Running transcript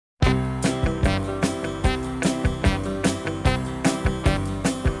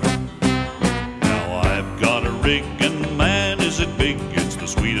rig, and man is it big, it's the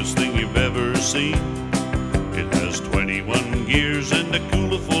sweetest thing you've ever seen. It has 21 gears and a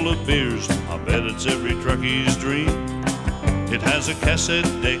cooler full of beers, I bet it's every truckie's dream. It has a cassette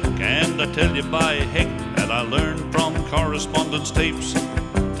deck, and I tell you by heck that I learned from correspondence tapes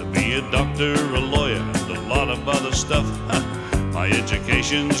to be a doctor, a lawyer, and a lot of other stuff. My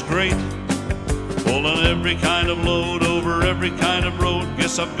education's great, pulling every kind of load over every kind of road.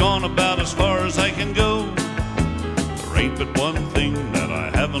 Guess I've gone about as far as I can go. There ain't but one thing that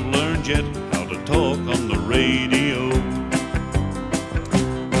I haven't learned yet, how to talk on the radio.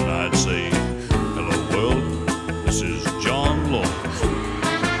 And I'd say, hello world, this is John Law.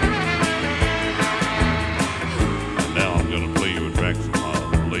 And now I'm gonna play you a track from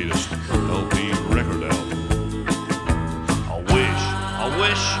my latest LP record album.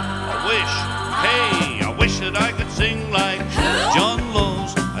 Hey, I wish that I could sing like John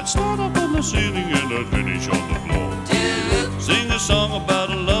Laws. I'd start up on the ceiling and I'd finish on the floor. Sing a song about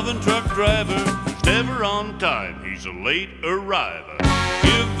a loving truck driver who's never on time, he's a late arriver.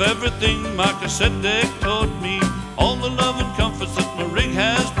 Give everything my cassette deck taught me, all the love and comforts that my rig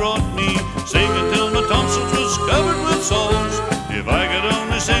has brought me. Sing until my tonsils was covered with soles. If I could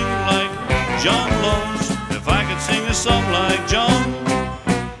only sing like John Laws, if I could sing a song like John.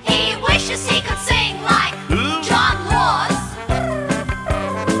 Wishes he could sing like John Laws.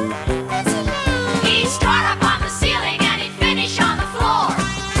 He'd start up on the ceiling and he'd finish on the floor.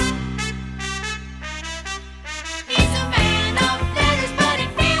 He's a man of letters, but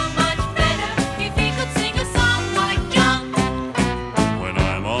he'd feel much better if he could sing a song like John. When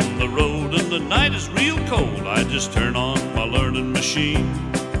I'm on the road and the night is real cold, I just turn on my learning machine.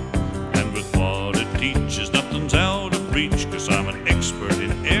 And with what it teaches, nothing's out of reach, 'cause I'm an expert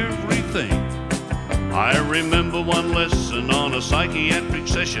in everything. I remember one lesson on a psychiatric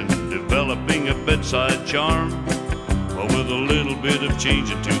session, developing a bedside charm. But with a little bit of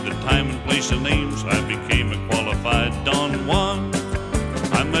change into the time and place of names, I became a qualified Don Juan.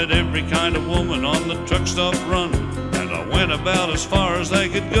 I met every kind of woman on the truck stop run, and I went about as far as I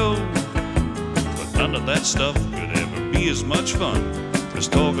could go. But none of that stuff could ever be as much fun as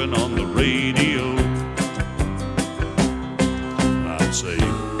talking on the radio. I'd say,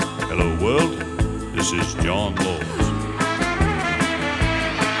 hello world, this is John Laws.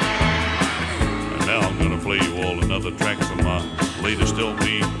 And now I'm gonna play you all another track from my latest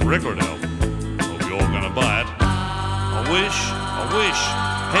LP record album. Hope you're all gonna buy it. I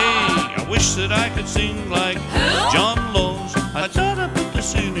wish that I could sing like John Laws. I'd start up at the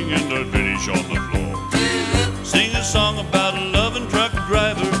ceiling and I'd finish on the floor. Sing a song about a loving truck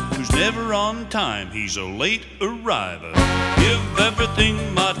driver who's never on time, he's a late arriver. Give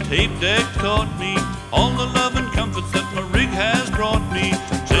everything my tape deck taught me, all the love and comforts that my rig has brought me.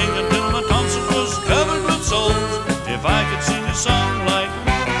 Sing until my tonsils was covered with soles. If I could sing a song like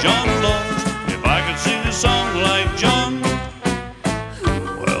John Laws, if I could sing a song like John.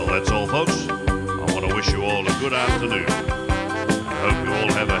 Well, that's all folks. I want to wish you all a good afternoon. I hope you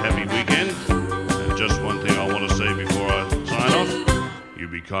all have a happy weekend. And just one thing I want to say before I sign off, you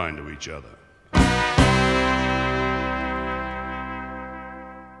be kind to each other.